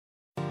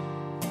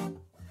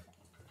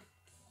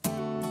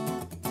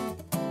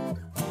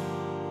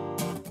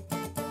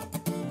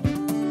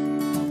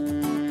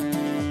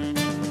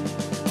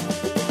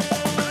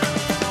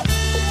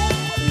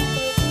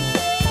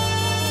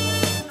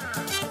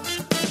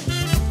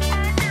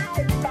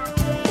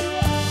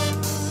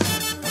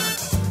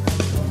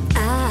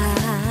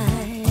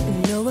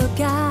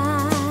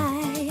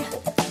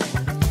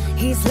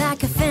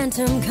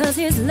him, cause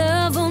his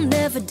love will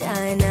never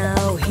die.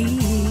 Now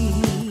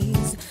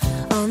he's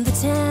on the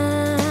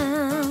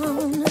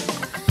town.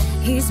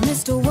 He's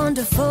Mr.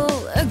 Wonderful,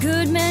 a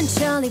good man,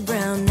 Charlie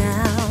Brown.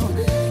 Now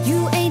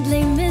you ain't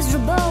lame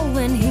miserable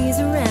when he's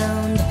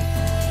around.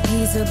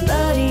 He's a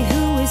buddy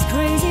who is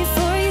crazy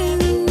for you.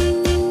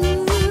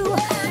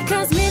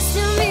 Cause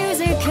Mr.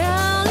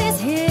 Musical is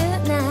here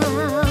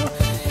now.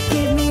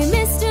 Give me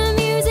Mr.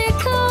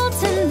 Musical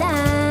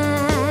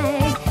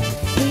tonight.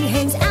 He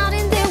hangs out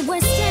in the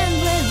West End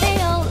where they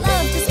all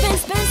love to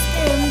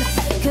spend.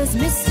 Cause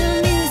Mr.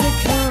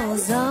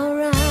 Musical's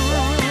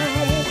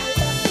alright.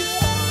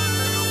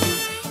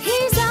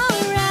 He's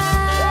alright.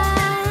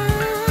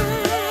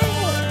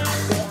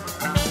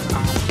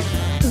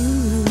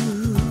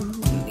 Ooh,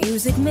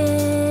 Music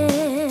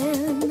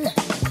Man,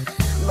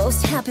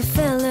 most happy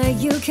fella,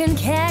 you can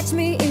catch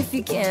me if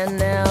you can.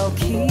 Now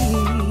keep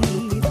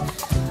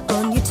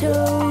on your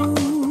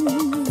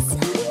toes,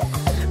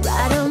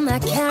 ride on my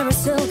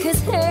carousel, cause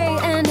hey,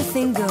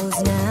 anything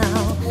goes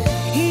now.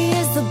 He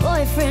is the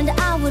boyfriend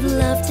I would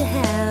love to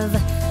have.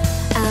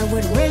 I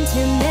would rent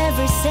him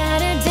every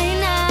Saturday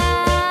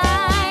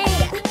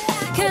night.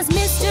 Cause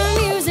Mr.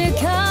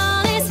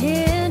 Musical is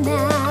here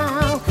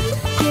now.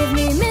 Give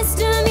me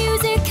Mr.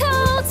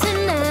 Musical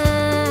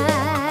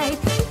tonight.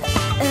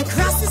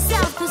 Across the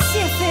South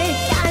Pacific,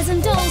 guys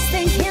and dolls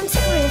think him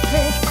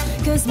terrific.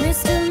 Cause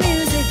Mr.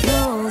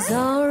 Musical's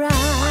alright.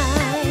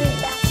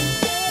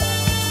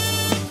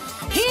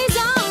 He's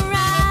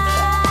alright.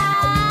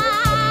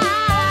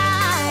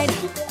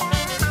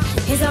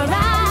 He's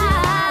alright,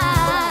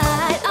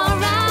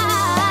 alright.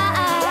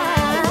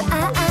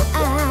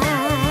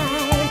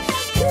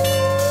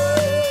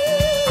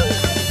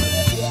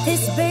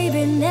 This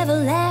baby never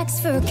lacks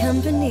for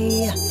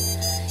company.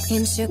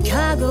 In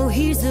Chicago,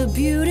 he's a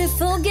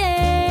beautiful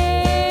gay.